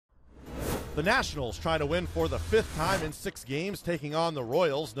The Nationals trying to win for the 5th time in 6 games, taking on the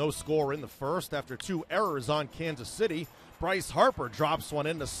Royals. No score in the first after 2 errors on Kansas City. Bryce Harper drops one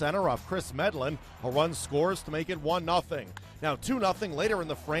into center off Chris Medlin. A run scores to make it 1-0. Now 2-0 later in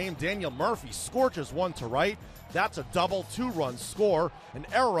the frame. Daniel Murphy scorches one to right. That's a double 2-run score. An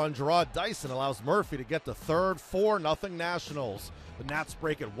error on Gerard Dyson allows Murphy to get to third. 4-0 Nationals. The Nats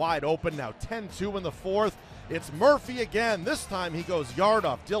break it wide open. Now 10-2 in the 4th. It's Murphy again. This time he goes yard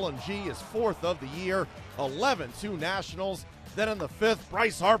off Dylan G, his 4th of the year. 11-2 Nationals. Then in the 5th,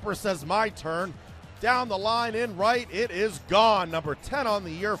 Bryce Harper says, my turn. Down the line in right, it is gone. Number 10 on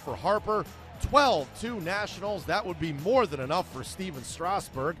the year for Harper. 12-2 Nationals. That would be more than enough for Stephen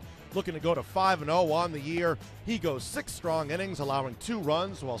Strasburg. Looking to go to 5-0 on the year. He goes 6 strong innings, allowing 2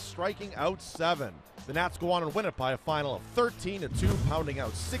 runs while striking out 7. The Nats go on and win it by a final of 13-2, pounding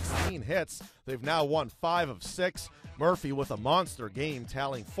out 16 hits. They've now won 5 of 6. Murphy with a monster game,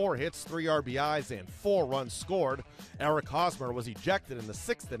 tallying 4 hits, 3 RBIs, and 4 runs scored. Eric Hosmer was ejected in the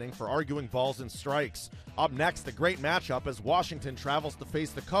 6th inning for arguing balls and strikes. Up next, a great matchup as Washington travels to face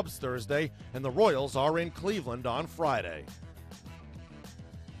the Cubs Thursday, and the Royals are in Cleveland on Friday.